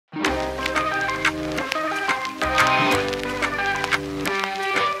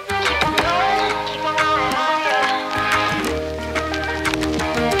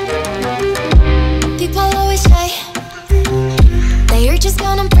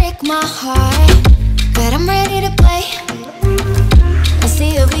break my heart, but I'm ready to play. Let's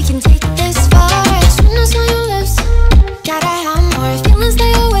see if we can take this far. Sweetness on your lips, gotta have more feelings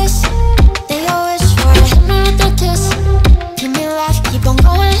they always for. Hit me with a kiss, give me life, keep on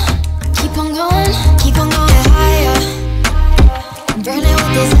going, keep on going, keep on going higher. I'm burning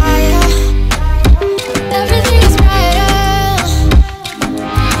with desire, everything is brighter.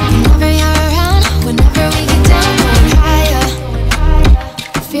 Whenever you're around, whenever we get down, going higher.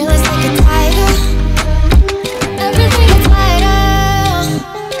 Feel it's like a tiger, everything is lighter.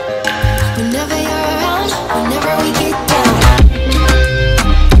 Whenever you're around, whenever we get down.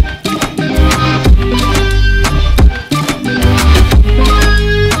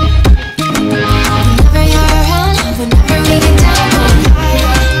 Whenever you're around, whenever we get down, going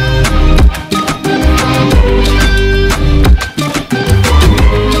higher.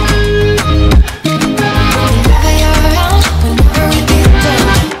 Whenever you're around, whenever we get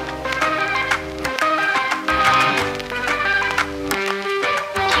down.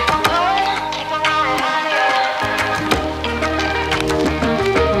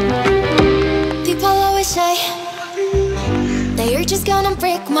 People always say that you're just gonna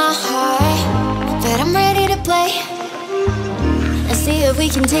break my heart, but I'm ready to play. Let's see if we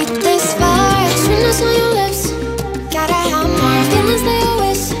can take this far. Sweetness on your lips, gotta have more feelings they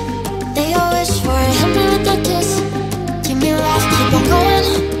always for. Hit me with a kiss, give me life, keep on going,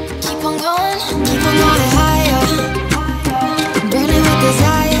 keep on going, keep on going higher. Burning with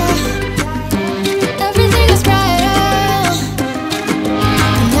desire.